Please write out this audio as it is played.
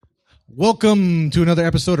Welcome to another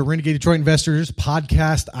episode of Renegade Detroit Investors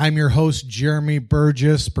Podcast. I'm your host, Jeremy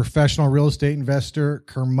Burgess, professional real estate investor,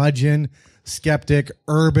 curmudgeon, skeptic,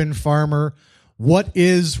 urban farmer. What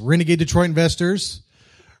is Renegade Detroit Investors?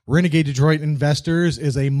 Renegade Detroit Investors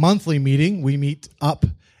is a monthly meeting. We meet up,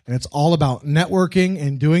 and it's all about networking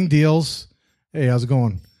and doing deals. Hey, how's it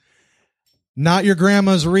going? Not your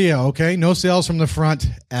grandma's RIA, okay? No sales from the front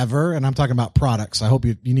ever. And I'm talking about products. I hope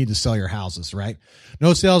you need to sell your houses, right?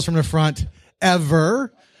 No sales from the front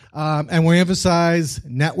ever. And we emphasize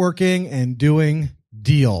networking and doing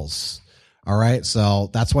deals. All right. So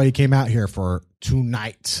that's why you came out here for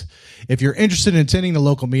tonight. If you're interested in attending the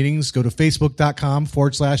local meetings, go to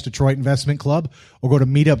facebook.com/Detroit Investment Club or go to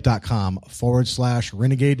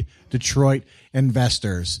meetup.com/Renegade Detroit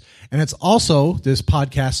Investors. And it's also this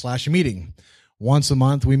podcast/meeting. Once a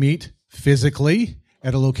month, we meet physically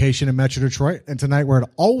at a location in Metro Detroit. And tonight we're at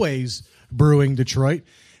Always Brewing Detroit.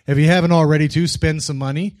 If you haven't already, spend some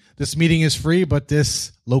money. This meeting is free, but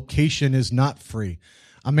this location is not free.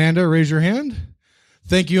 Amanda, raise your hand.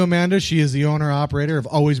 Thank you, Amanda. She is the owner-operator of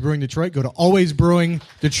Always Brewing Detroit. Go to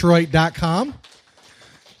alwaysbrewingdetroit.com.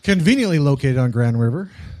 Conveniently located on Grand River,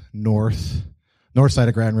 north side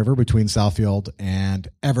of Grand River between Southfield and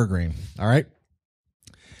Evergreen. All right.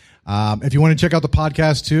 If you want to check out the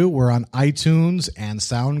podcast too, we're on iTunes and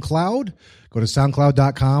SoundCloud. Go to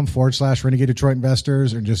soundcloud.com/Renegade Detroit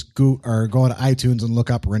Investors and just go to iTunes and look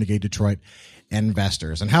up Renegade Detroit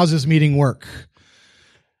Investors. And how's this meeting work?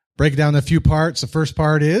 Break it down in a few parts. The first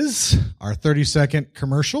part is our 30-second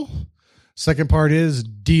commercial. Second part is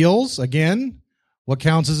deals. Again, what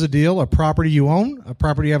counts as a deal? A property you own, a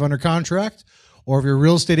property you have under contract, or if you're a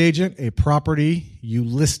real estate agent, a property you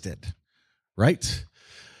listed, right?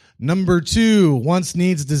 Number 2, wants,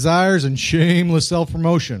 needs, desires, and shameless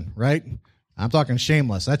self-promotion, right? I'm talking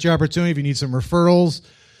shameless. That's your opportunity if you need some referrals,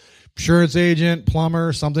 insurance agent,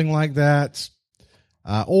 plumber, something like that,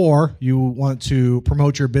 or you want to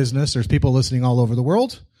promote your business. There's people listening all over the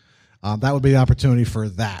world. That would be the opportunity for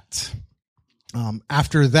that.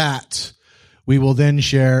 After that, we will then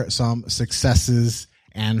share some successes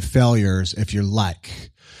and failures if you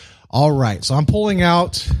like. All right, so I'm pulling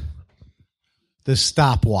out this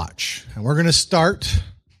stopwatch, and we're going to start,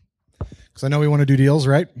 because I know we want to do deals,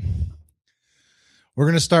 right? We're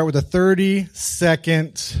going to start with a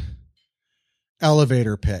 30-second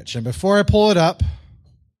elevator pitch. And before I pull it up,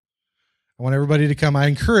 I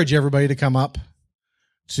encourage everybody to come up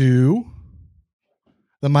to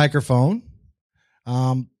the microphone.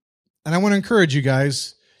 And I want to encourage you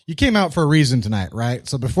guys, you came out for a reason tonight, right?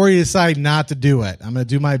 So before you decide not to do it, I'm going to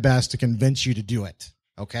do my best to convince you to do it,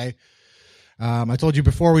 okay? I told you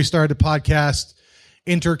before we started the podcast,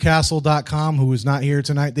 Intercastle.com, who is not here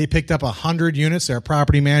tonight, they picked up 100 units. They're a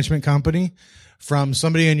property management company from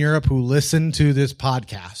somebody in Europe who listened to this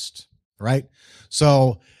podcast, right?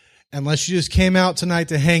 So unless you just came out tonight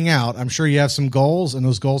to hang out, I'm sure you have some goals, and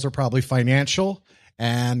those goals are probably financial,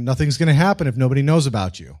 and nothing's going to happen if nobody knows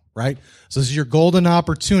about you, right? So this is your golden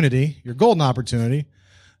opportunity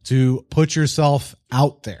to put yourself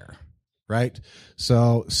out there, right?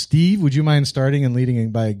 So, Steve, would you mind starting and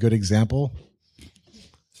leading by a good example?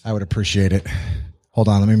 I would appreciate it. Hold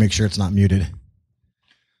on, let me make sure it's not muted.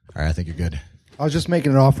 All right, I think you're good. I was just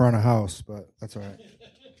making an offer on a house, but that's all right.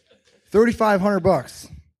 $3,500.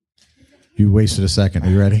 You wasted a second.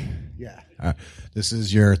 Are you ready? Yeah. All right. This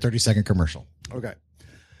is your 30-second commercial. Okay.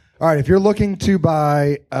 All right, if you're looking to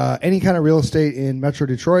buy any kind of real estate in Metro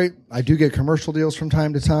Detroit, I do get commercial deals from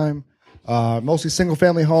time to time. Mostly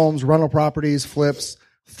single-family homes, rental properties, flips,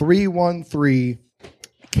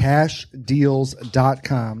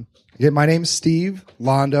 313cashdeals.com. Again, my name's Steve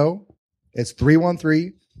Londo. It's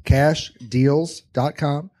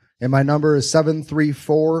 313cashdeals.com. And my number is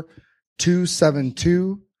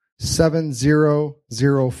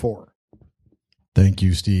 734-272-7004. Thank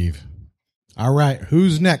you, Steve. All right,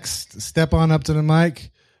 who's next? Step on up to the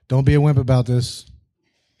mic. Don't be a wimp about this.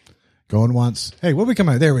 Going once. Hey, what we come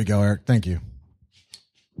out? There we go, Eric. Thank you.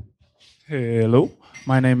 Hello.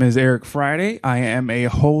 My name is Eric Friday. I am a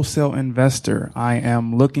wholesale investor. I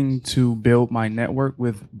am looking to build my network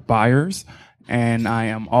with buyers, and I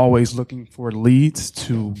am always looking for leads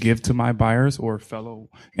to give to my buyers or fellow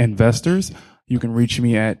investors. You can reach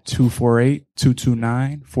me at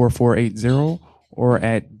 248-229-4480 or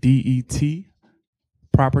at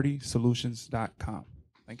detpropertysolutions.com.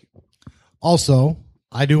 Thank you. Also,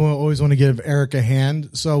 I do always want to give Eric a hand.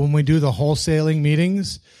 So when we do the wholesaling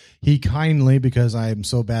meetings, he kindly, because I'm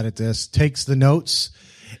so bad at this, takes the notes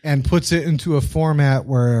and puts it into a format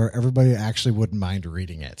where everybody actually wouldn't mind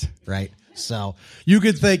reading it, right? So you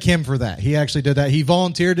could thank him for that. He actually did that. He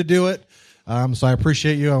volunteered to do it. So I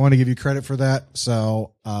appreciate you. I want to give you credit for that.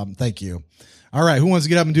 So thank you. All right. Who wants to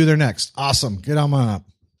get up and do their next? Awesome. Get on up.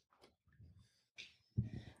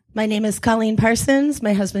 My name is Colleen Parsons.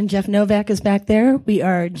 My husband, Jeff Novak, is back there. We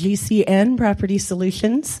are GCN Property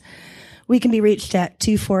Solutions. We can be reached at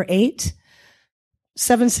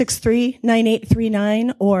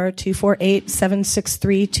 248-763-9839 or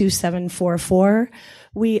 248-763-2744.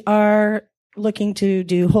 We are looking to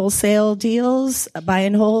do wholesale deals, buy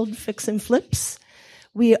and hold, fix and flips.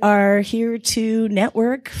 We are here to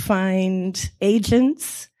network, find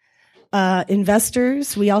agents,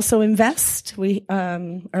 investors. We also invest. We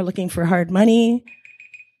are looking for hard money,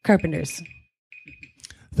 carpenters.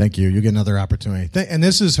 Thank you. You get another opportunity. And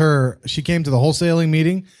this is she came to the wholesaling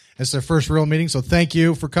meeting. It's their first real meeting. So thank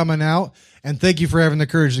you for coming out, and thank you for having the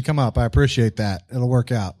courage to come up. I appreciate that. It'll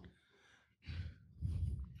work out.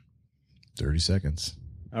 30 seconds.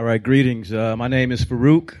 All right, greetings. My name is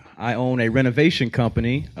Farouk. I own a renovation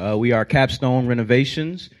company. We are Capstone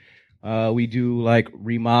Renovations. We do like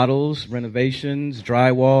remodels, renovations,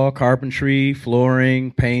 drywall, carpentry,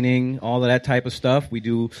 flooring, painting, all of that type of stuff. We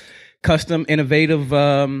do custom, innovative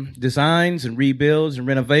designs and rebuilds and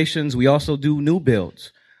renovations. We also do new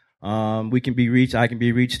builds. I can be reached at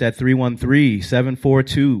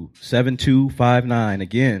 313-742-7259.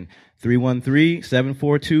 Again,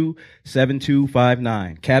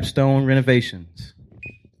 313-742-7259. Capstone Renovations.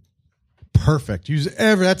 Perfect.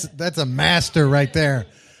 That's a master right there.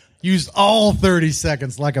 Used all 30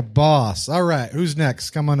 seconds like a boss. All right. Who's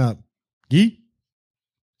next? Come on up. Guy?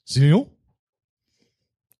 Zeno?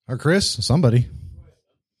 Or Chris? Somebody.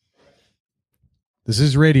 This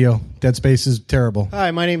is radio. Dead space is terrible.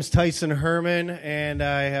 Hi, my name is Tyson Herman, and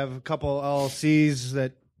I have a couple LLCs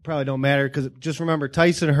that probably don't matter because just remember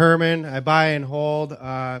Tyson Herman. I buy and hold.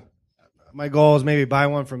 My goal is maybe buy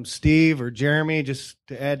one from Steve or Jeremy just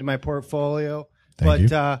to add to my portfolio. Thank you.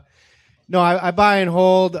 No, I buy and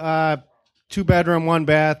hold. 2-bedroom,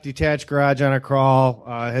 1-bath, detached garage on a crawl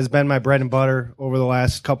has been my bread and butter over the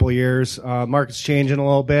last couple of years. Market's changing a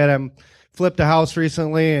little bit. I'm flipped a house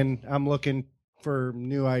recently, and I'm looking for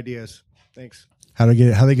new ideas. Thanks. How they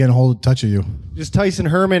get in touch of you? Just Tyson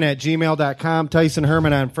Herman at gmail.com. Tyson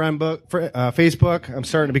Herman on Facebook. I'm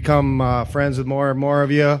starting to become friends with more and more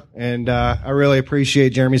of you, and I really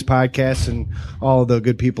appreciate Jeremy's podcast and all of the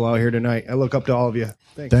good people out here tonight. I look up to all of you.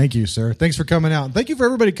 Thanks. Thank you, sir. Thanks for coming out. And thank you for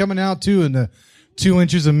everybody coming out, too, in the 2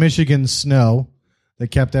 inches of Michigan snow that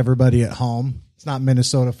kept everybody at home. It's not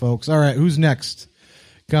Minnesota, folks. All right, who's next?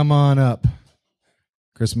 Come on up.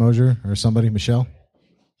 Chris Mosier or somebody? Michelle?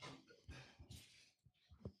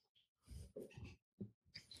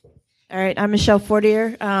 All right, I'm Michelle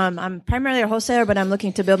Fortier. I'm primarily a wholesaler, but I'm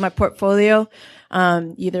looking to build my portfolio,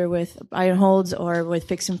 either with buy and holds or with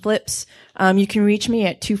fix and flips. You can reach me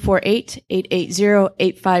at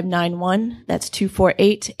 248-880-8591. That's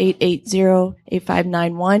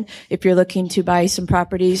 248-880-8591. If you're looking to buy some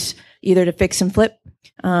properties, either to fix and flip,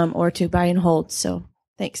 or to buy and hold. So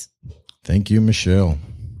thanks. Thank you, Michelle.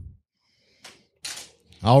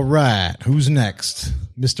 All right, who's next?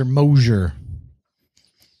 Mr. Mosier.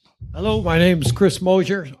 Hello, my name is Chris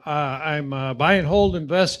Mosier. I'm a buy and hold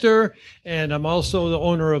investor, and I'm also the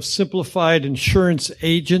owner of Simplified Insurance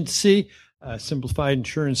Agency,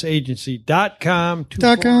 simplifiedinsuranceagency.com,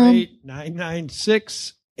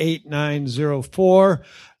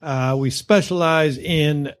 248-996-8904. We specialize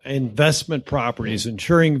in investment properties,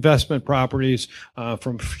 insuring investment properties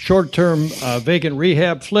from short-term vacant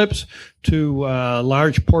rehab flips to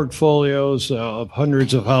large portfolios of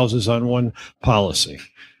hundreds of houses on one policy.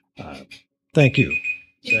 Thank you.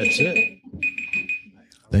 That's it.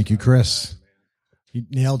 Thank you, Chris. You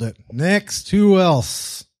nailed it. Next, who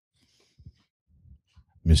else?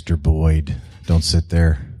 Mr. Boyd. Don't sit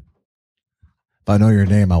there. If I know your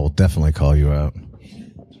name, I will definitely call you out.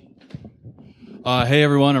 Hey,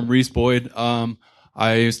 everyone. I'm Reese Boyd.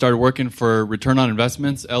 I started working for Return on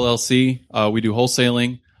Investments, LLC. We do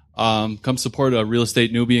wholesaling. Come support a real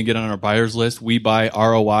estate newbie and get on our buyers list.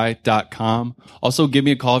 WeBuyROI.com. Also, give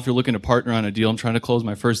me a call if you're looking to partner on a deal. I'm trying to close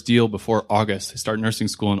my first deal before August. I start nursing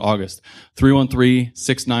school in August.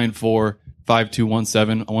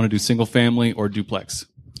 313-694-5217. I want to do single family or duplex.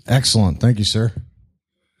 Excellent. Thank you, sir.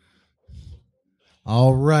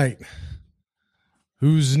 All right.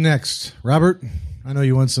 Who's next? Robert, I know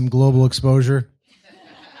you want some global exposure.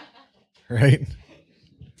 Right?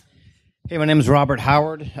 Hey, my name is Robert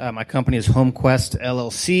Howard. My company is HomeQuest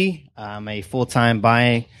LLC. I'm a full-time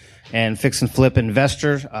buying and fix and flip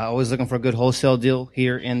investor. Always looking for a good wholesale deal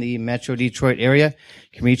here in the Metro Detroit area.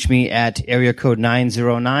 You can reach me at area code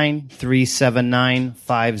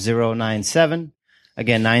 909-379-5097.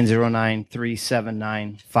 Again,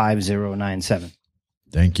 909-379-5097.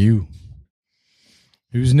 Thank you.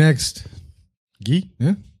 Who's next? Guy?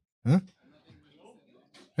 Yeah? Huh?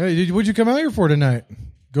 Hey, what'd you come out here for tonight?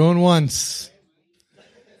 Going once.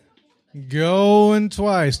 Going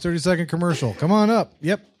twice. 30-second commercial. Come on up.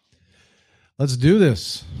 Yep. Let's do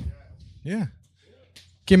this. Yeah.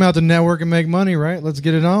 Came out to network and make money, right? Let's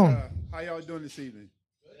get it on. How y'all doing this evening?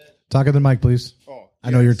 Talk at the mic, please. Oh,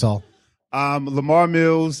 I know you're tall. Lamar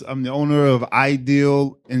Mills. I'm the owner of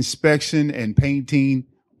Ideal Inspection and Painting.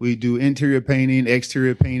 We do interior painting,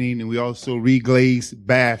 exterior painting, and we also reglaze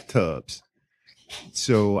bathtubs.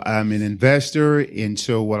 So I'm an investor, and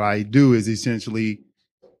so what I do is essentially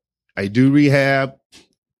I do rehab,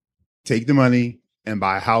 take the money, and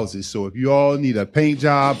buy houses. So if you all need a paint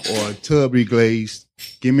job or a tub reglazed,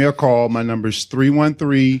 give me a call. My number is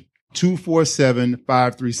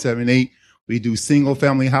 313-247-5378. We do single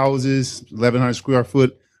family houses, 1,100 square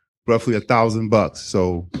foot, roughly $1,000.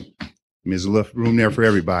 So there's enough room there for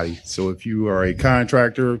everybody. So if you are a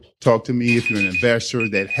contractor, talk to me. If you're an investor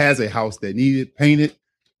that has a house that needed painted,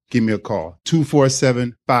 give me a call.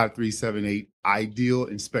 247-5378, Ideal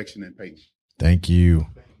Inspection and Painting. Thank you.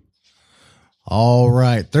 All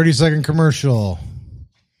right. 30-second commercial.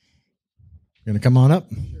 Going to come on up?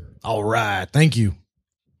 All right. Thank you.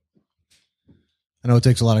 I know it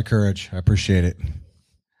takes a lot of courage. I appreciate it.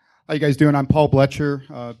 How you guys doing? I'm Paul Bletcher.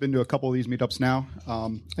 I've been to a couple of these meetups now.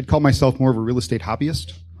 I'd call myself more of a real estate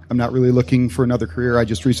hobbyist. I'm not really looking for another career. I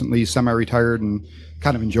just recently semi-retired and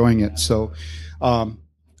kind of enjoying it. So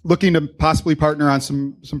looking to possibly partner on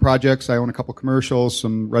some projects. I own a couple commercials,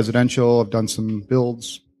 some residential. I've done some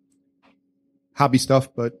builds, hobby stuff,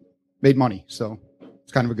 but made money. So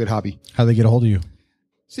it's kind of a good hobby. How do they get a hold of you?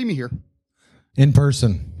 See me here. In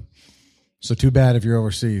person. So too bad if you're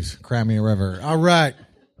overseas. Crimea River. All right.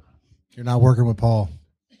 You're not working with Paul.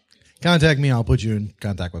 Contact me. I'll put you in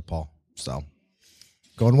contact with Paul. So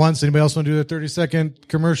going once. Anybody else want to do a 30-second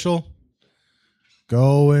commercial?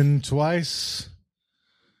 Going twice.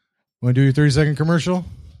 Want to do your 30-second commercial?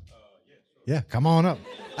 Yeah, come on up.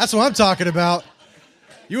 That's what I'm talking about.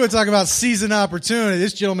 You want to talk about season opportunity.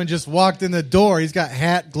 This gentleman just walked in the door. He's got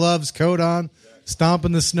hat, gloves, coat on,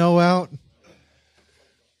 stomping the snow out.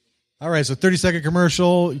 All right, so 30-second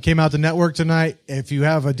commercial. You came out to network tonight. If you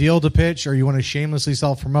have a deal to pitch or you want to shamelessly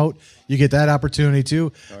self-promote, you get that opportunity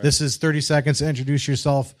too. Right. This is 30 seconds to introduce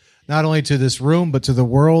yourself not only to this room but to the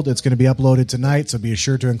world. It's going to be uploaded tonight, so be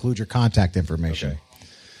sure to include your contact information. Okay.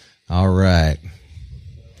 All right.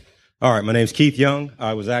 All right, my name's Keith Young.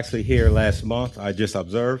 I was actually here last month. I just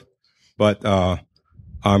observed, but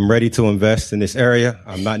I'm ready to invest in this area.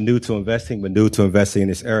 I'm not new to investing, but new to investing in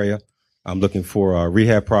this area. I'm looking for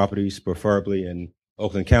rehab properties, preferably in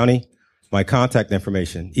Oakland County. My contact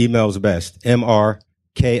information, email's best,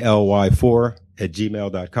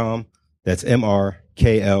 mrkly4@gmail.com. That's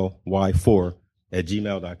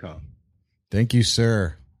mrkly4@gmail.com. Thank you,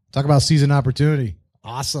 sir. Talk about season opportunity.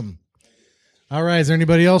 Awesome. All right, is there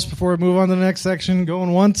anybody else before we move on to the next section?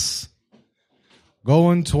 Going once,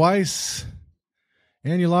 going twice,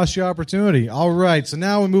 and you lost your opportunity. All right, so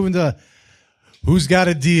now we're moving to who's got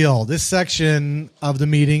a deal. This section of the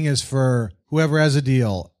meeting is for whoever has a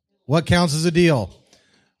deal. What counts as a deal?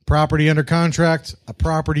 Property under contract, a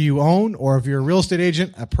property you own, or if you're a real estate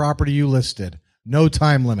agent, a property you listed. No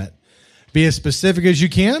time limit. Be as specific as you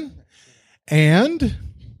can. And,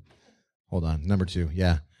 hold on, number 2,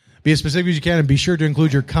 yeah. Be as specific as you can and be sure to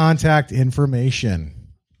include your contact information.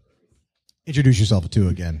 Introduce yourself too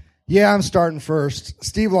again. Yeah, I'm starting first.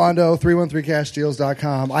 Steve Londo,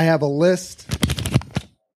 313cashdeals.com. I have a list.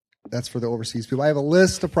 That's for the overseas people. I have a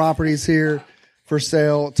list of properties here for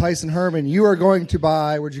sale. Tyson Herman, you are going to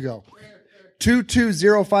buy, where'd you go?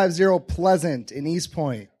 22050 Pleasant in East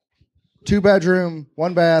Point. 2-bedroom,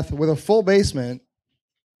 1 bath with a full basement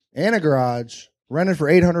and a garage, rented for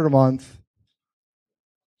 $800 a month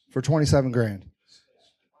for $27,000.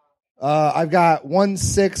 I've got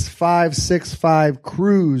 16565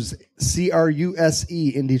 Cruise, Cruse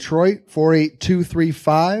in Detroit,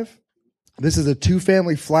 48235. This is a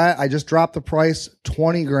 2-family flat. I just dropped the price,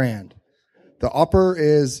 $20,000. The upper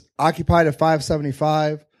is occupied at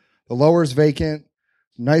 575. The lower is vacant.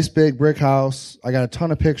 Nice big brick house. I got a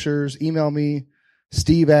ton of pictures. Email me,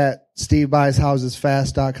 Steve at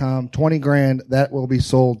SteveBuysHousesFast.com. $20,000. That will be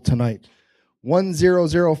sold tonight.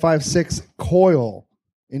 10056 Coyle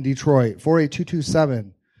in Detroit,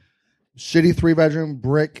 48227. Shitty 3-bedroom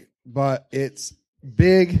brick, but it's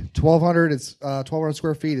big, 1,200. It's 1,200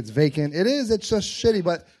 square feet. It's vacant. It's just shitty,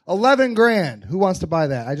 but 11 grand. Who wants to buy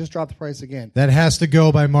that? I just dropped the price again. That has to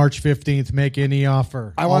go by March 15th. Make any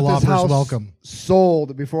offer. I want All this offers house welcome.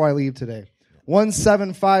 sold before I leave today.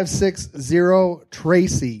 17560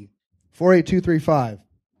 Tracy, 48235.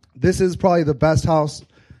 This is probably the best house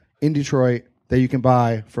in Detroit that you can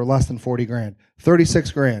buy for less than 40 grand.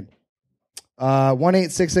 36 grand.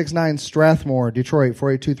 18669 Strathmore, Detroit,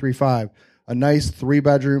 48235. A nice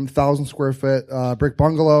 3-bedroom, 1,000 square foot brick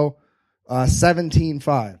bungalow,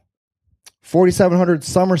 17.5. 4700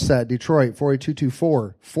 Somerset, Detroit,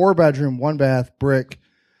 48224. 4-bedroom, 1-bath brick,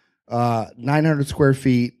 900 square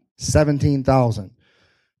feet, 17,000.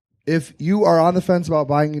 If you are on the fence about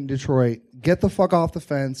buying in Detroit, get the fuck off the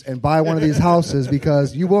fence and buy one of these houses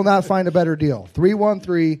because you will not find a better deal.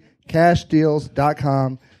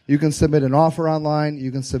 313cashdeals.com. You can submit an offer online.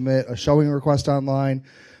 You can submit a showing request online.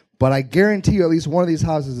 But I guarantee you at least one of these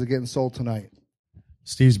houses is getting sold tonight.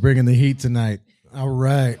 Steve's bringing the heat tonight. All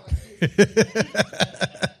right.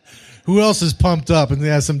 Who else is pumped up and they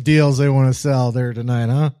have some deals they want to sell there tonight,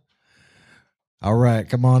 huh? All right,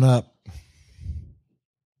 come on up.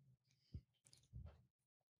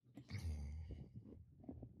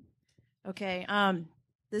 Okay.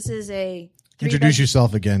 This is a Introduce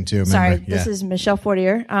yourself again, too. Remember. Sorry, this is Michelle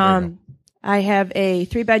Fortier. I have a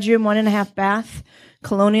 3-bedroom, 1.5 bath,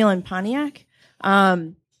 colonial in Pontiac.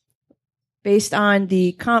 Based on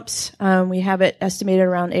the comps, we have it estimated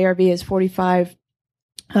around ARV is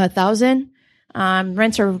 45,000.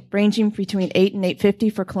 Rents are ranging between 8 and 850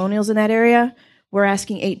 for colonials in that area. We're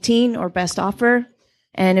asking 18 or best offer.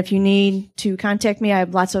 And if you need to contact me, I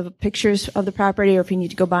have lots of pictures of the property, or if you need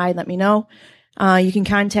to go by, let me know. You can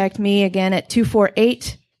contact me again at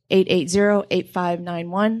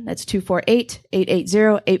 248-880-8591. That's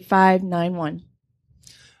 248-880-8591.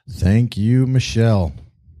 Thank you, Michelle.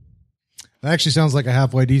 That actually sounds like a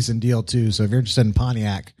halfway decent deal, too. So if you're interested in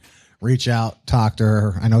Pontiac, reach out, talk to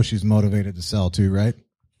her. I know she's motivated to sell, too, right?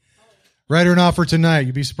 Write her an offer tonight.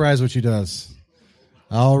 You'd be surprised what she does.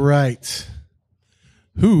 All right.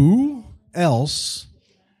 Who else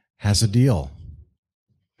has a deal?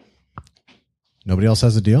 Nobody else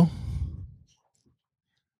has a deal?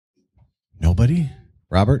 Nobody?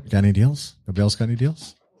 Robert, got any deals? Nobody else got any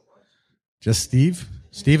deals? Just Steve?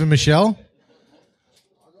 Steve and Michelle?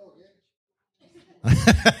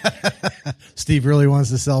 Steve really wants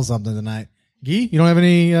to sell something tonight. Guy, you don't have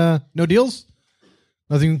any no deals?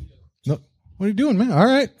 Nothing? No. What are you doing, man? All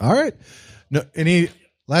right. No, any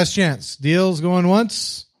last chance? Deals going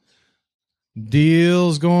once?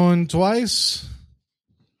 Deals going twice?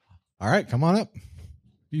 All right, come on up.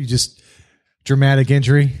 You just dramatic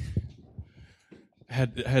entry.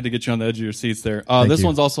 Had to get you on the edge of your seats there. Thank This you.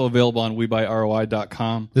 one's also available on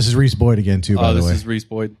WeBuyROI.com. This is Reese Boyd again, too, by the way. This is Reese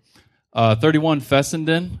Boyd. 31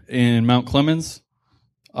 Fessenden in Mount Clemens.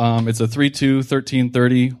 It's a 3.2,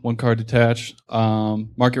 1330, 1-car detached.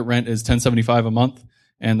 Market rent is $1,075 a month,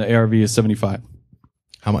 and the ARV is $75.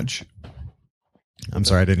 How much? I'm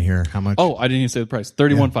sorry, I didn't hear. How much? Oh, I didn't even say the price.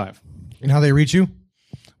 $31.5. And how they reach you?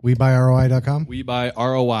 WeBuyROI.com?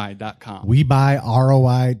 WeBuyROI.com.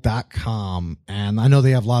 WeBuyROI.com. And I know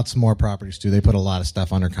they have lots more properties, too. They put a lot of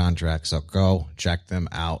stuff under contract, so go check them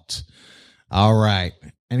out. All right.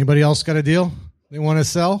 Anybody else got a deal they want to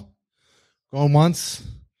sell? Going once?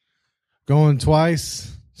 Going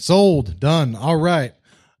twice? Sold. Done. All right.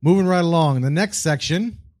 Moving right along. The next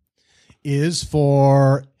section is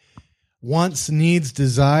for wants, needs,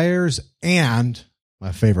 desires, and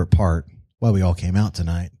my favorite part, why we all came out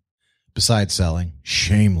tonight, besides selling,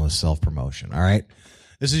 shameless self-promotion. All right.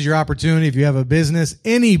 This is your opportunity. If you have a business,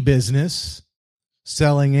 any business,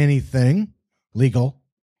 selling anything legal.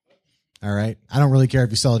 All right. I don't really care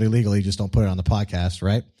if you sell it illegally. Just don't put it on the podcast,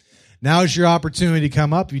 right? Now is your opportunity to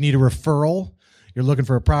come up. You need a referral. You're looking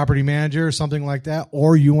for a property manager or something like that,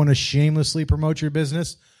 or you want to shamelessly promote your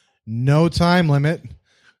business. No time limit.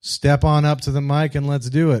 Step on up to the mic and let's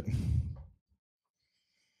do it.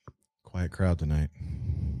 Quiet crowd tonight.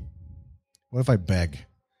 What if I beg?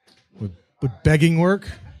 Would begging work?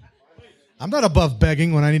 I'm not above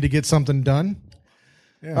begging when I need to get something done.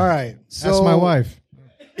 Yeah. All right. So That's my wife.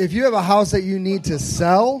 If you have a house that you need to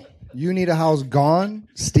sell, you need a house gone,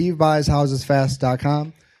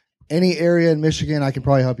 SteveBuysHousesFast.com. Any area in Michigan, I can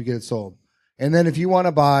probably help you get it sold. And then if you want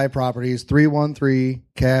to buy properties,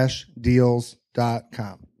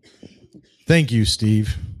 313cashdeals.com. Thank you,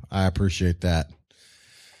 Steve. I appreciate that.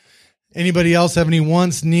 Anybody else have any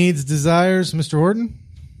wants, needs, desires? Mr. Horton?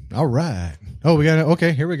 All right. Oh, we got it.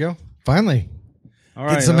 Okay, here we go. Finally. All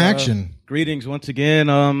right, Get some action. Greetings once again.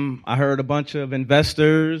 I heard a bunch of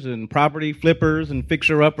investors and property flippers and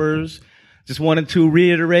fixer-uppers. Just wanted to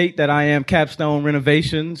reiterate that I am Capstone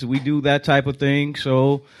Renovations. We do that type of thing.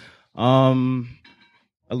 So a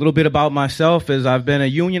little bit about myself is I've been a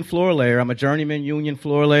union floor layer. I'm a journeyman union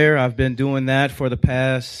floor layer. I've been doing that for the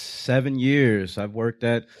past 7 years. I've worked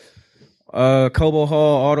at Cobo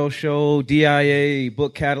Hall, Auto Show, DIA,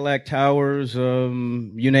 Book Cadillac Towers,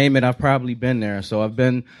 you name it, I've probably been there. So I've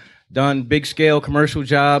done big scale commercial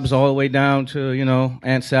jobs all the way down to,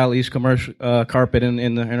 Aunt Sally's commercial carpet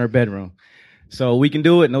in her bedroom. So we can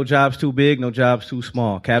do it. No job's too big, no job's too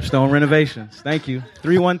small. Capstone Renovations. Thank you.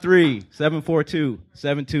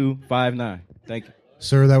 313-742-7259. Thank you.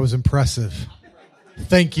 Sir, that was impressive.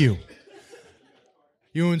 Thank you.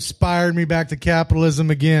 You inspired me back to capitalism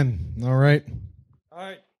again. All right. All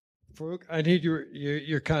right, Farouk, I need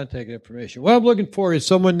your contact information. What I'm looking for is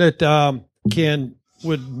someone that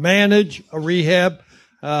would manage a rehab.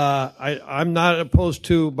 I'm not opposed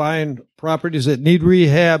to buying properties that need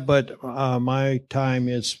rehab, but my time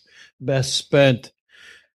is best spent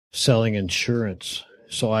selling insurance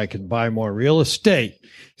so I can buy more real estate.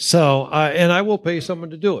 So, and I will pay someone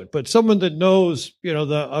to do it, but someone that knows,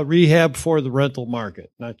 a rehab for the rental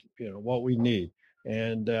market, not, what we need.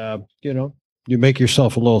 And, you make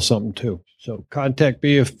yourself a little something too. So contact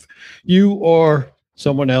me if you or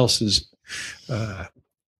someone else is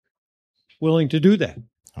willing to do that.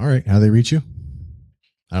 All right. How do they reach you?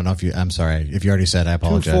 I don't know I'm sorry. If you already said, I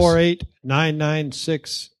apologize.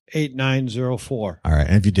 248-996-8904. All right.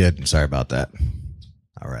 And if you did, I'm sorry about that.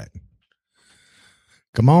 All right.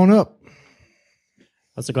 Come on up.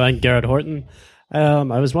 How's it going? Garrett Horton.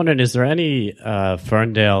 I was wondering, is there any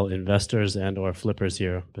Ferndale investors and or flippers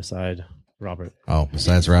here beside Robert? Oh,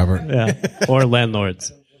 besides Robert? Yeah. Or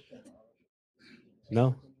landlords?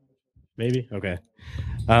 No? Maybe? Okay.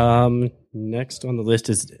 Next on the list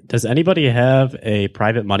is, does anybody have a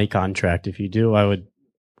private money contract? If you do, I would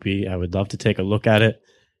love to take a look at it.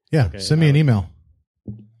 Yeah. Okay, send me an email.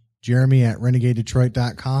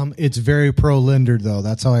 Jeremy@renegadedetroit.com. It's very pro lender though.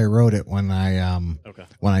 That's how I wrote it when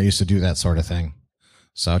I used to do that sort of thing.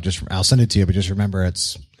 So I'll send it to you, but just remember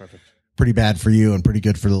it's perfect. Pretty bad for you and pretty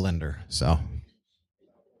good for the lender. So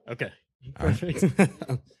okay. Perfect. Right.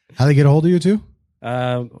 How do they get a hold of you too?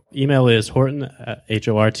 Email is Horton,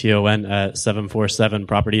 HORTON at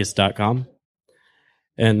 747properties.com.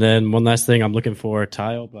 And then one last thing, I'm looking for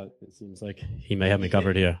Tile, but it seems like he may have me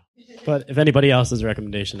covered here. But if anybody else has a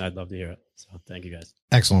recommendation, I'd love to hear it. So thank you guys.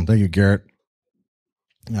 Excellent. Thank you, Garrett.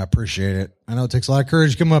 I appreciate it. I know it takes a lot of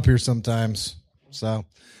courage to come up here sometimes. So,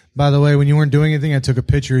 by the way, when you weren't doing anything, I took a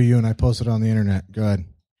picture of you and I posted it on the internet. Go ahead.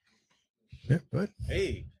 Yeah, go ahead.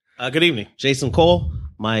 Hey, good evening. Jason Cole.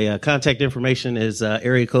 My contact information is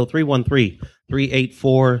area code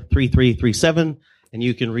 313-384-3337. And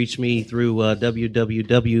you can reach me through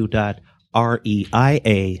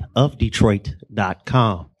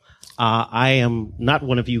www.reiaofdetroit.com. I am not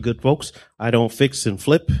one of you good folks. I don't fix and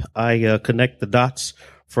flip. I connect the dots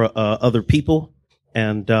for other people,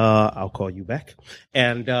 and I'll call you back.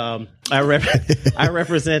 And I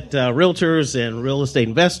represent realtors and real estate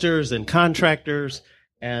investors and contractors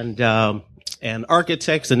and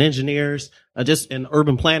architects and engineers, just and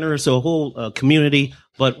urban planners, so a whole community.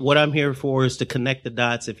 But what I'm here for is to connect the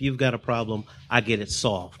dots. If you've got a problem, I get it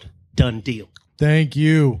solved. Done deal. Thank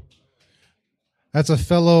you. That's a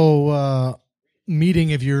fellow meeting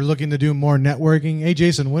if you're looking to do more networking. Hey,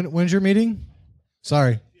 Jason, when's your meeting?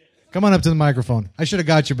 Sorry. Come on up to the microphone. I should have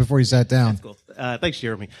got you before you sat down. That's cool. Thanks,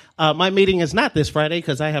 Jeremy. My meeting is not this Friday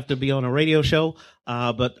because I have to be on a radio show,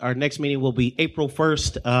 but our next meeting will be April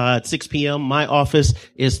 1st at 6 p.m. My office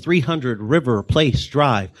is 300 River Place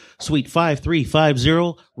Drive, Suite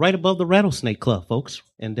 5350, right above the Rattlesnake Club, folks,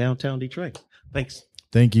 in downtown Detroit. Thanks.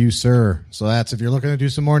 Thank you, sir. So that's, if you're looking to do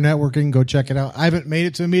some more networking, go check it out. I haven't made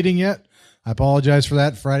it to a meeting yet. I apologize for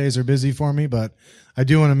that. Fridays are busy for me, but I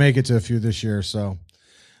do want to make it to a few this year. So,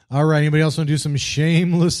 all right. Anybody else want to do some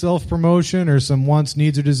shameless self-promotion or some wants,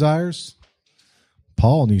 needs, or desires?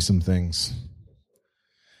 Paul needs some things.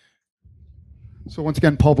 So once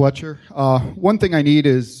again, Paul Bletcher. One thing I need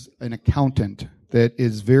is an accountant that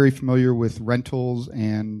is very familiar with rentals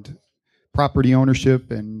and property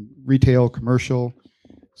ownership and retail, commercial.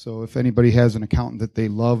 So if anybody has an accountant that they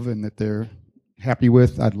love and that they're happy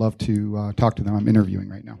with, I'd love to talk to them. I'm interviewing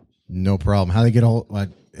right now. No problem. How they get all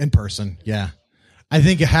in person? Yeah, I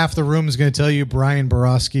think half the room is going to tell you Brian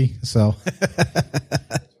Borowski. So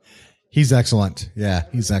he's excellent. Yeah,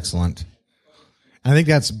 he's excellent. I think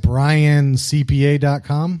that's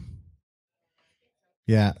BrianCPA.com.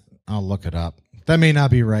 Yeah, I'll look it up. That may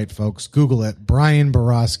not be right, folks. Google it. Brian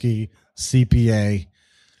Borowski, CPA,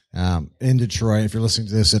 in Detroit, if you're listening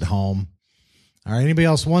to this at home. All right. Anybody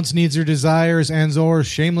else wants, needs, or desires, and or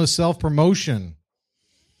shameless self-promotion?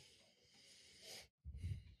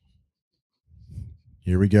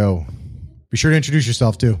 Here we go. Be sure to introduce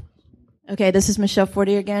yourself, too. Okay, this is Michelle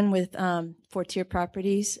Fortier again with Fortier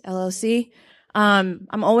Properties, LLC. I'm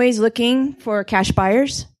always looking for cash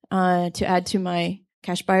buyers to add to my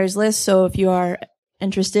cash buyers list. So if you are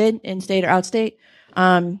interested in state or outstate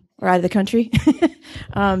or out of the country,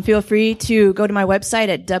 feel free to go to my website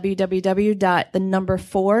at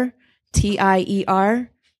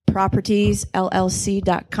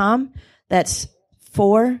www.4TIERpropertiesllc.com. That's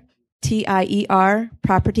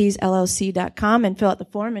 4TIERpropertiesllc.com and fill out the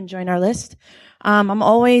form and join our list. I'm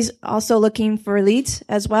always also looking for leads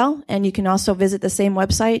as well, and you can also visit the same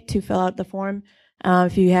website to fill out the form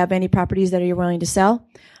if you have any properties that you're willing to sell.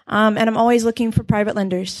 And I'm always looking for private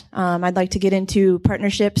lenders. I'd like to get into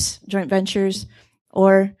partnerships, joint ventures,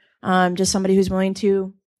 or just somebody who's willing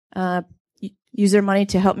to use their money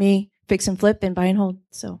to help me fix and flip and buy and hold.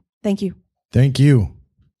 So thank you. Thank you.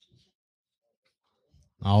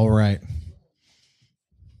 All right.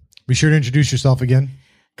 Be sure to introduce yourself again.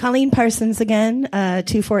 Colleen Parsons again,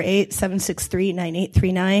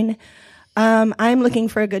 248-763-9839. I'm looking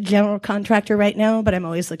for a good general contractor right now, but I'm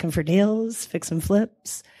always looking for deals, fix and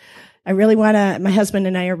flips. I really want to, my husband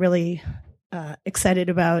and I are really excited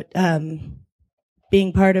about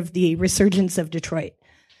being part of the resurgence of Detroit.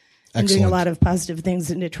 I'm doing a lot of positive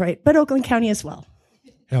things in Detroit, but Oakland County as well.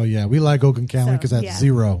 Hell yeah. We like Oakland County because that's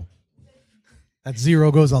zero. That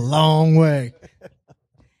zero goes a long way.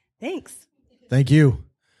 Thanks. Thank you.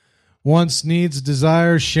 Wants, needs,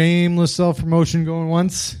 desires, shameless self-promotion going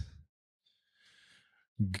once.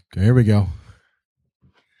 Here we go.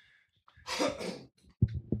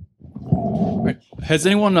 Has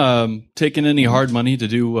anyone taken any hard money to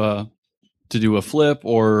do a flip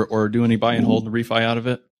or do any buy and hold and refi out of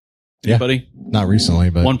it? Anybody? Yeah, not recently,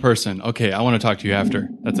 but one person. Okay, I want to talk to you after.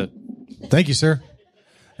 That's it. Thank you, sir.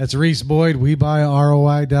 That's Reese Boyd,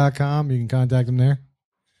 WeBuyROI.com. You can contact him there.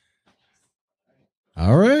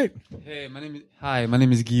 All right. Hey, my name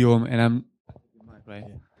is Guillaume, and I'm right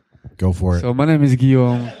here. Go for it. So my name is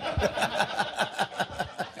Guillaume,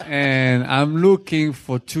 and I'm looking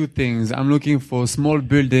for two things. I'm looking for a small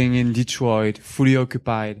building in Detroit, fully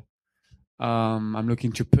occupied. I'm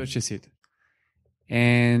looking to purchase it,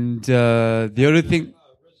 and the other thing,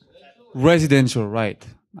 residential, right?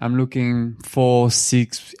 I'm looking for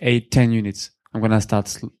 6, 8, 10 units. I'm gonna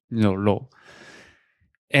start, low.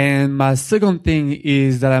 And my second thing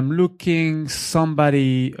is that I'm looking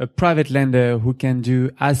somebody, a private lender who can do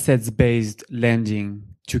assets-based lending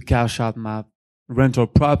to cash out my rental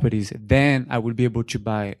properties. Then I will be able to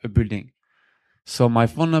buy a building. So my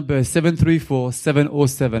phone number is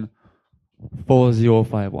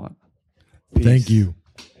 734-707-4051. Thank you.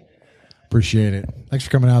 Appreciate it. Thanks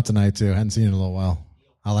for coming out tonight, too. Hadn't seen you in a little while.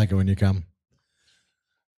 I like it when you come.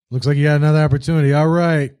 Looks like you got another opportunity. All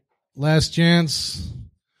right. Last chance.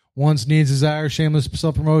 Wants, needs, desire, shameless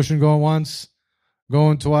self-promotion. Going once,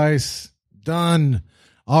 going twice. Done.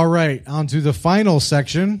 All right. On to the final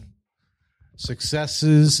section.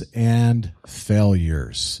 Successes and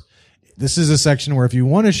failures. This is a section where if you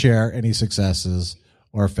want to share any successes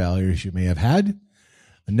or failures you may have had,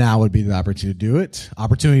 now would be the opportunity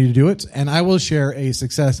to do it. And I will share a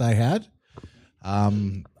success I had.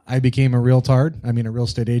 I became a real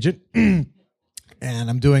estate agent, and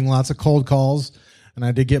I'm doing lots of cold calls. And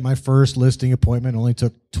I did get my first listing appointment. Only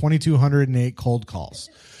took 2,208 cold calls.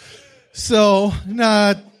 So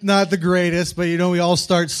not the greatest, but we all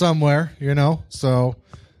start somewhere, So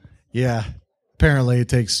yeah, apparently it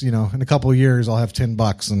takes, in a couple of years I'll have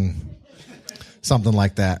 $10 and something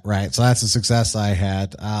like that, right? So that's a success I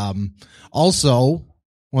had. Also,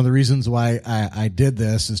 one of the reasons why I did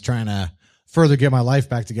this is trying to further get my life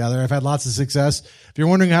back together. I've had lots of success. If you're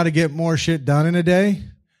wondering how to get more shit done in a day,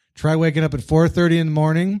 try waking up at 4:30 in the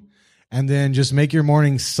morning and then just make your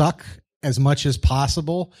morning suck as much as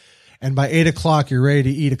possible. And by 8 o'clock, you're ready to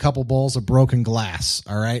eat a couple bowls of broken glass.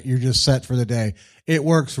 All right. You're just set for the day. It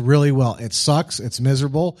works really well. It sucks. It's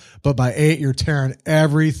miserable. But by 8, you're tearing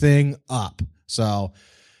everything up. So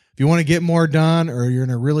if you want to get more done or you're in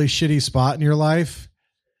a really shitty spot in your life,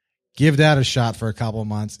 give that a shot for a couple of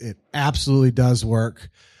months. It absolutely does work.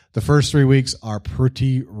 The first 3 weeks are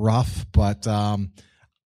pretty rough, but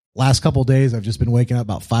last couple of days, I've just been waking up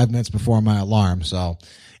about 5 minutes before my alarm. So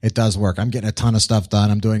it does work. I'm getting a ton of stuff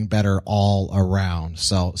done. I'm doing better all around.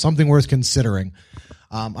 So something worth considering.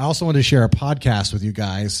 I also wanted to share a podcast with you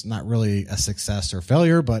guys. Not really a success or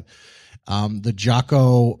failure, but The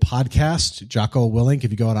Jocko podcast, Jocko Willink,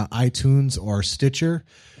 if you go on iTunes or Stitcher,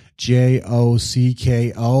 Jocko.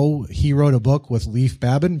 He wrote a book with Leif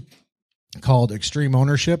Babin called Extreme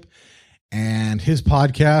Ownership. And his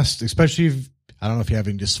podcast, especially if, I don't know if you have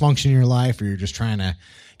any dysfunction in your life or you're just trying to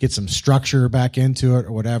get some structure back into it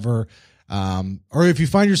or whatever. Or if you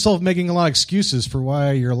find yourself making a lot of excuses for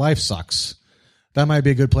why your life sucks, that might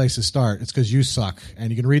be a good place to start. It's because you suck.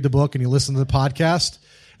 And you can read the book and you listen to the podcast.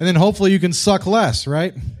 And then hopefully you can suck less,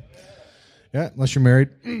 right? Yeah, unless you're married.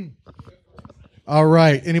 All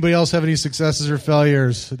right. Anybody else have any successes or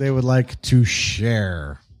failures they would like to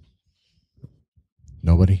share?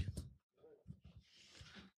 Nobody?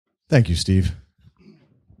 Thank you, Steve.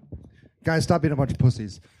 Guys, stop being a bunch of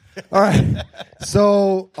pussies. All right.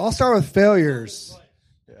 So I'll start with failures.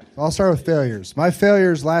 My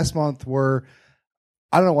failures last month were,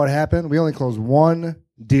 I don't know what happened. We only closed one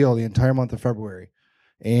deal the entire month of February.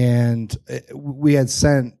 And we had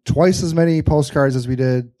sent twice as many postcards as we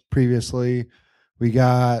did previously. We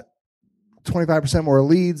got 25% more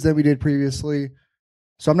leads than we did previously.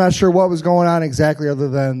 So I'm not sure what was going on exactly other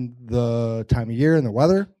than the time of year and the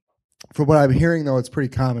weather. From what I'm hearing, though, it's pretty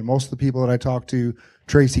common. Most of the people that I talk to,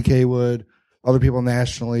 Tracy Kaywood, other people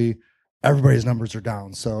nationally, everybody's numbers are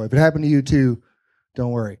down. So if it happened to you too,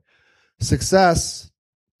 don't worry. Success,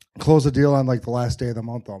 close a deal on like the last day of the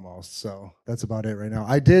month almost. So that's about it right now.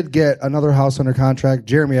 I did get another house under contract.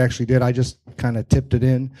 Jeremy actually did. I just kind of tipped it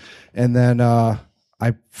in. And then I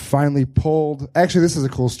finally pulled, actually this is a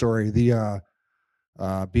cool story, the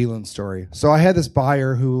Beeland story. So I had this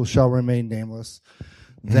buyer who shall remain nameless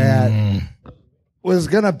that was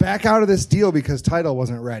going to back out of this deal because title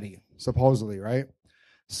wasn't ready, supposedly, right?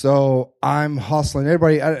 So I'm hustling.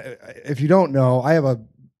 Everybody, if you don't know, I have a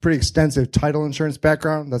pretty extensive title insurance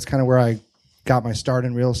background. That's kind of where I got my start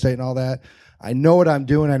in real estate and all that. I know what I'm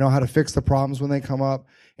doing. I know how to fix the problems when they come up,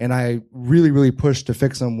 and I really, really push to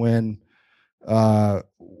fix them when I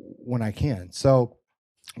can. So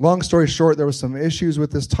long story short, there was some issues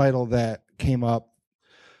with this title that came up.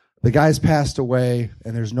 The guy's passed away,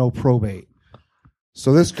 and there's no probate.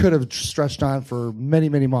 So this could have stretched on for many,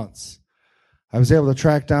 many months. I was able to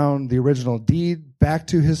track down the original deed back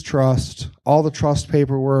to his trust, all the trust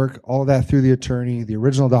paperwork, all of that through the attorney, the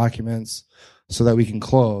original documents, so that we can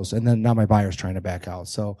close. And then now my buyer's trying to back out.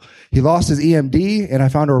 So he lost his EMD, and I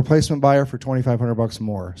found a replacement buyer for $2,500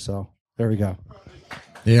 more. So there we go.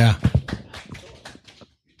 Yeah.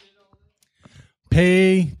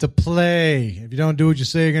 Pay to play. If you don't do what you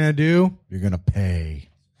say you're going to do, you're going to pay.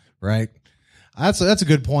 Right? That's a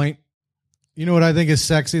good point. You know what I think is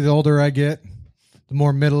sexy the older I get? The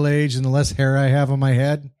more middle-aged and the less hair I have on my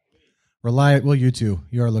head. Well, you too.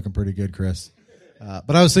 You are looking pretty good, Chris.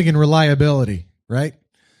 But I was thinking reliability, right?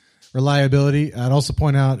 Reliability. I'd also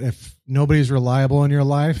point out if nobody's reliable in your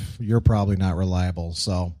life, you're probably not reliable.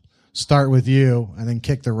 So start with you and then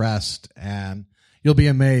kick the rest. And you'll be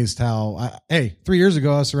amazed how, 3 years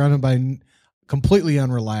ago, I was surrounded by completely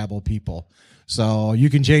unreliable people. So you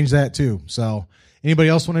can change that too. So anybody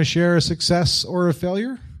else want to share a success or a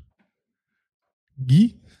failure?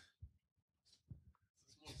 Guy?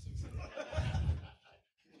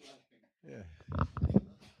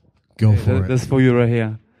 Go for it. That's for you right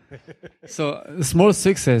here. So small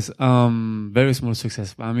success, very small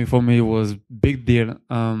success. I mean, for me, it was big deal.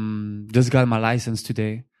 Just got my license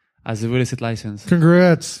today as a real estate license.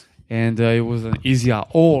 Congrats. And it wasn't easy at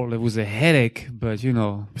all. It was a headache, but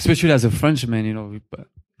especially as a Frenchman, but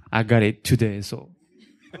I got it today. So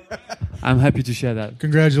I'm happy to share that.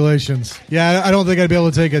 Congratulations. Yeah, I don't think I'd be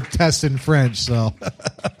able to take a test in French, so.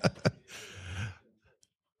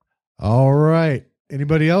 All right.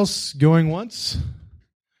 Anybody else going once?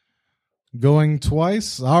 Going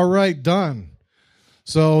twice? All right, done.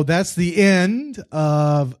 So that's the end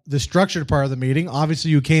of the structured part of the meeting.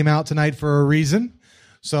 Obviously, you came out tonight for a reason.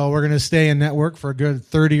 So we're going to stay in network for a good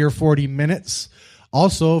 30 or 40 minutes.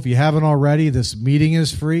 Also, if you haven't already, this meeting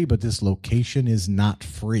is free, but this location is not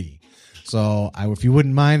free. So if you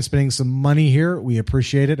wouldn't mind spending some money here, we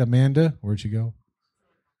appreciate it. Amanda, where'd you go?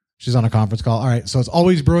 She's on a conference call. All right. So it's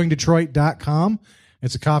alwaysbrewingdetroit.com.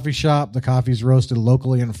 It's a coffee shop. The coffee's roasted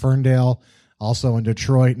locally in Ferndale, also in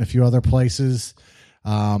Detroit and a few other places.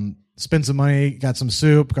 Spend some money, got some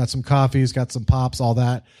soup, got some coffees, got some pops, all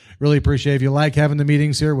that. Really appreciate it. If you like having the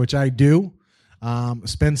meetings here, which I do,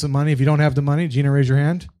 spend some money. If you don't have the money, Gina, raise your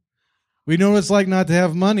hand. We know what it's like not to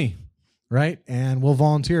have money, right? And we'll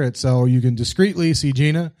volunteer it. So you can discreetly see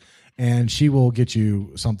Gina, and she will get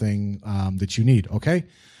you something that you need, okay?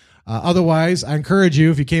 Otherwise, I encourage you,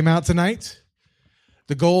 if you came out tonight,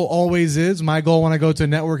 the goal always is, my goal when I go to a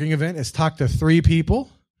networking event is talk to 3 people.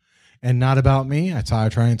 and not about me. I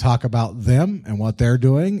try and talk about them and what they're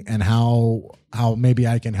doing and how maybe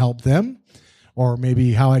I can help them, or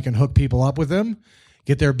maybe how I can hook people up with them,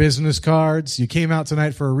 get their business cards. You came out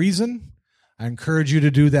tonight for a reason. I encourage you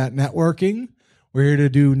to do that networking. We're here to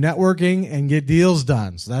do networking and get deals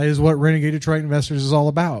done. So that is what Renegade Detroit Investors is all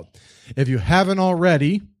about. If you haven't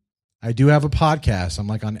already, I do have a podcast. I'm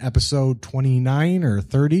like on episode 29 or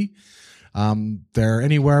 30. They're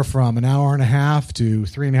anywhere from an hour and a half to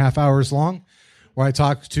 3.5 hours long, where I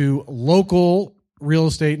talk to local real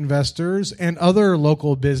estate investors and other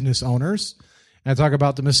local business owners. And I talk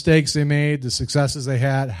about the mistakes they made, the successes they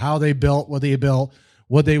had, how they built, what they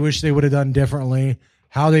wish they would have done differently,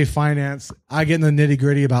 how they finance. I get in the nitty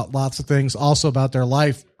gritty about lots of things, also about their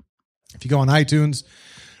life. If you go on iTunes,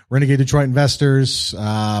 Renegade Detroit Investors,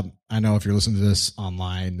 I know if you're listening to this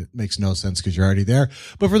online, it makes no sense because you're already there.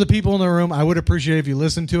 But for the people in the room, I would appreciate if you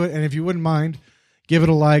listen to it. And if you wouldn't mind, give it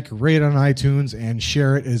a like, rate it on iTunes, and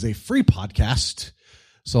share it as a free podcast.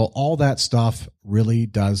 So all that stuff really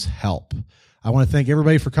does help. I want to thank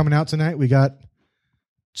everybody for coming out tonight. We got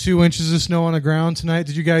 2 inches of snow on the ground tonight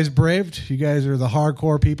that you guys braved. You guys are the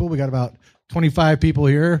hardcore people. We got about 25 people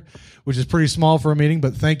here, which is pretty small for a meeting,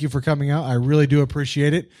 but thank you for coming out. I really do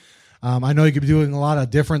appreciate it. I know you could be doing a lot of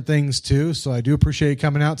different things too, so I do appreciate you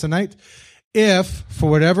coming out tonight. If, for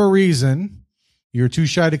whatever reason, you're too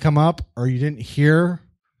shy to come up or you didn't hear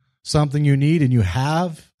something you need and you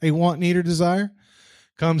have a want, need, or desire,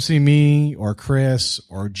 come see me or Chris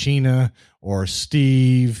or Gina or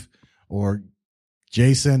Steve or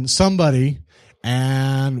Jason, somebody,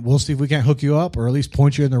 and we'll see if we can't hook you up or at least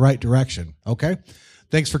point you in the right direction. Okay?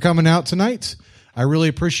 Thanks for coming out tonight. I really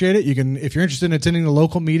appreciate it. You can, if you're interested in attending the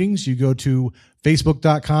local meetings, you go to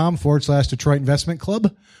facebook.com/Detroit Investment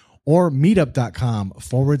Club or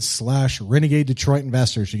meetup.com/Renegade Detroit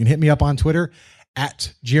Investors. You can hit me up on Twitter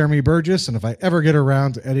at Jeremy Burgess. And if I ever get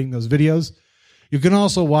around to editing those videos, you can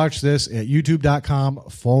also watch this at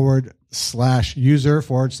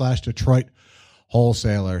youtube.com/user/Detroit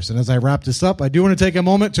Wholesalers. And as I wrap this up, I do want to take a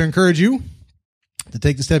moment to encourage you to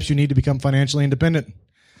take the steps you need to become financially independent.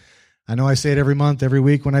 I know I say it every month, every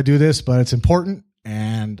week when I do this, but it's important,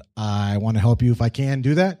 and I want to help you if I can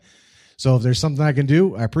do that. So if there's something I can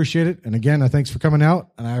do, I appreciate it. And again, thanks for coming out,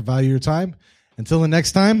 and I value your time. Until the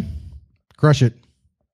next time, crush it.